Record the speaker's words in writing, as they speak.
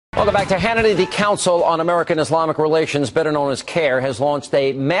Welcome back to Hannity. The Council on American Islamic Relations, better known as CAIR, has launched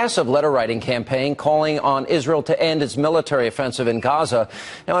a massive letter-writing campaign calling on Israel to end its military offensive in Gaza.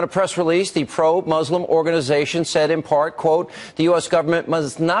 Now, in a press release, the pro-Muslim organization said in part, quote, the U.S. government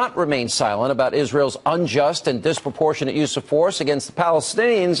must not remain silent about Israel's unjust and disproportionate use of force against the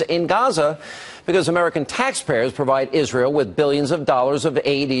Palestinians in Gaza, because American taxpayers provide Israel with billions of dollars of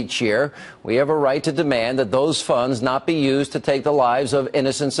aid each year. We have a right to demand that those funds not be used to take the lives of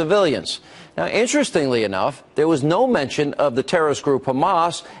innocent civilians. Now, interestingly enough, there was no mention of the terrorist group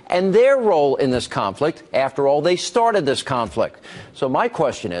Hamas and their role in this conflict. After all, they started this conflict. So my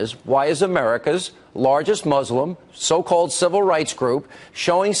question is, why is America's largest Muslim, so-called civil rights group,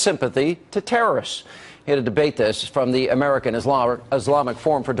 showing sympathy to terrorists? Here to debate this from the American Islamic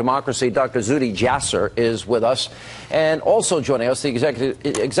Forum for Democracy, Dr. Zuhdi Jasser is with us. And also joining us, the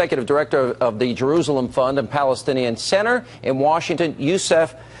executive director of the Jerusalem Fund and Palestinian Center in Washington,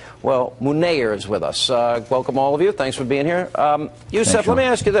 Yousef Munayyer is with us. Welcome, all of you. Thanks for being here. Yousef, let me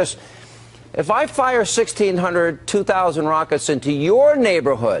ask you this. If I fire 1,600, 2,000 rockets into your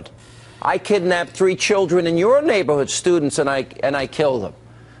neighborhood, I kidnap 3 children in your neighborhood, students, and I kill them.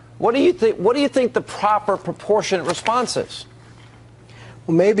 What do you think the proper proportionate response is?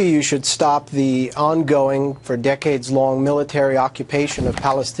 Well, maybe you should stop the ongoing, for decades-long military occupation of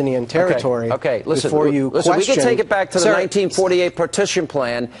Palestinian territory. Okay. Listen, before you question. We can take it back to the 1948 partition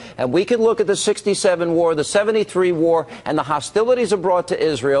plan, and we can look at the 67 war, the 73 war, and the hostilities brought to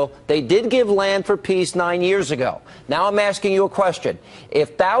Israel. They did give land for peace 9 years ago. Now I'm asking you a question.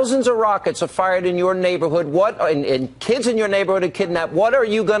 If thousands of rockets are fired in your neighborhood, and kids in your neighborhood are kidnapped, what are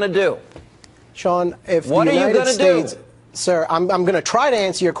you going to do? Sean, if the United States... Sir, I'm going to try to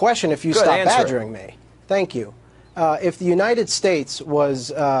answer your question if you stop badgering me. Thank you. If the United States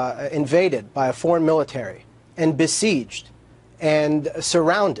was invaded by a foreign military and besieged and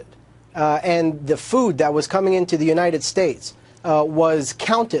surrounded, and the food that was coming into the United States was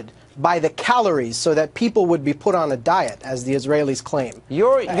counted by the calories so that people would be put on a diet, as the Israelis claim,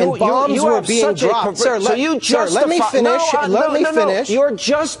 and bombs were being dropped. Sir, let me finish. Let me finish. You're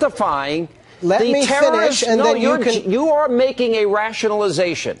justifying... Let me finish, and then you can... You are making a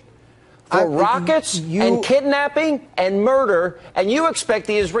rationalization for rockets and kidnapping and murder, and you expect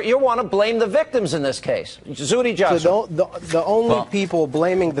you want to blame the victims in this case. Zuhdi Jasser. So the only people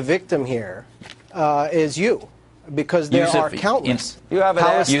blaming the victim here is you. Because there are countless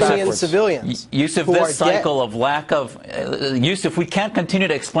Palestinian civilians. Yousef, this cycle of lack of... Yousef, we can't continue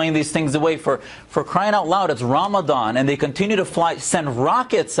to explain these things away. For crying out loud, it's Ramadan, and they continue to send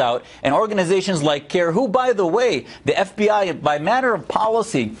rockets out, and organizations like CAIR, who, by the way, the FBI, by matter of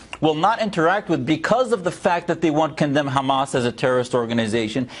policy, will not interact with because of the fact that they won't condemn Hamas as a terrorist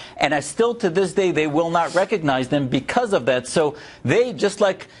organization, and still to this day they will not recognize them because of that. So they, just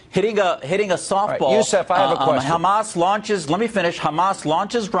like hitting a softball. Right, Yousef, I have a question. Hamas launches, let me finish, Hamas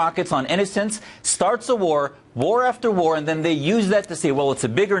launches rockets on innocents, starts a war after war, and then they use that to say, well, it's a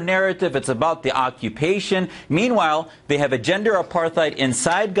bigger narrative, it's about the occupation. Meanwhile, they have a gender apartheid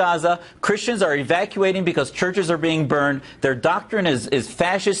inside Gaza. Christians are evacuating because churches are being burned. Their doctrine is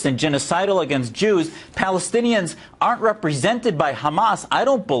fascist and genocidal against Jews. Palestinians aren't represented by Hamas, I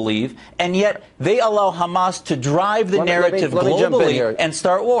don't believe, and yet they allow Hamas to drive the narrative globally and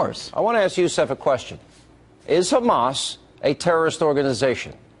start wars. I want to ask Yousef a question. Is Hamas a terrorist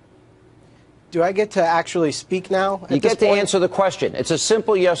organization? Do I get to actually speak now? You get to answer the question. It's a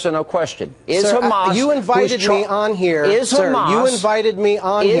simple yes or no question. Is Sir, Hamas... you invited me on here. Sir, you invited me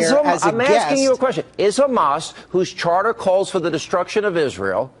on here as a guest. I'm asking you a question. Is Hamas, whose charter calls for the destruction of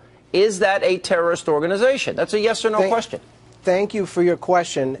Israel, is that a terrorist organization? That's a yes or no question. Thank you for your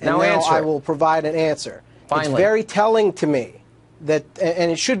question. And now I will provide an answer. Finally. It's very telling to me that,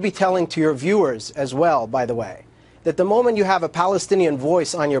 and it should be telling to your viewers as well, by the way, that the moment you have a Palestinian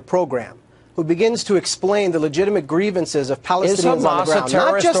voice on your program who begins to explain the legitimate grievances of Palestinians on the ground,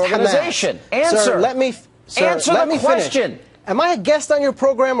 not just organization? Hamas. Answer. Sir, let me question. Finish. Am I a guest on your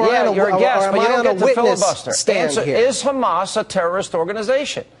program, or you're a guest, am I on a witness stand here? Is Hamas a terrorist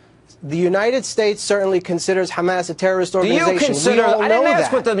organization? The United States certainly considers Hamas a terrorist organization. Do you consider? I didn't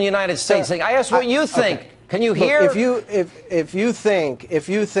ask what the United States think. I asked what you think. Okay. Can you hear? Look, if you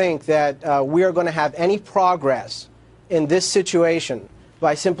think that we are going to have any progress in this situation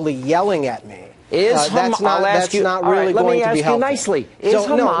by simply yelling at me, that's not really going to be helpful. Let me ask you nicely. Is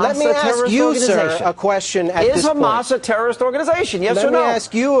Hamas let me ask you, sir, a question at this point. Is Hamas a terrorist organization? Yes or no? Let me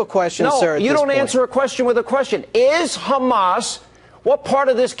ask you a question, sir. No, you don't answer a question with a question. Is Hamas... What part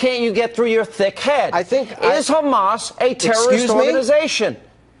of this can't you get through your thick head? Is Hamas a terrorist organization?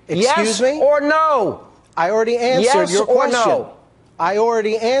 Excuse me? Yes or no? I already answered your question. Yes or no? I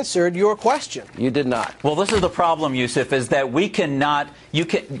already answered your question. You did not. Well, this is the problem, Yousef, is that we cannot,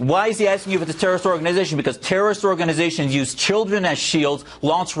 why is he asking you if it's a terrorist organization? Because terrorist organizations use children as shields,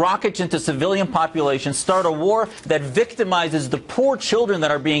 launch rockets into civilian populations, start a war that victimizes the poor children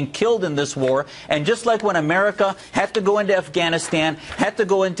that are being killed in this war. And just like when America had to go into Afghanistan, had to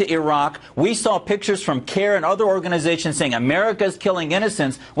go into Iraq, we saw pictures from CARE and other organizations saying America is killing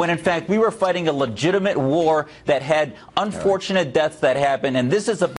innocents, when in fact we were fighting a legitimate war that had unfortunate deaths that happened. And this is a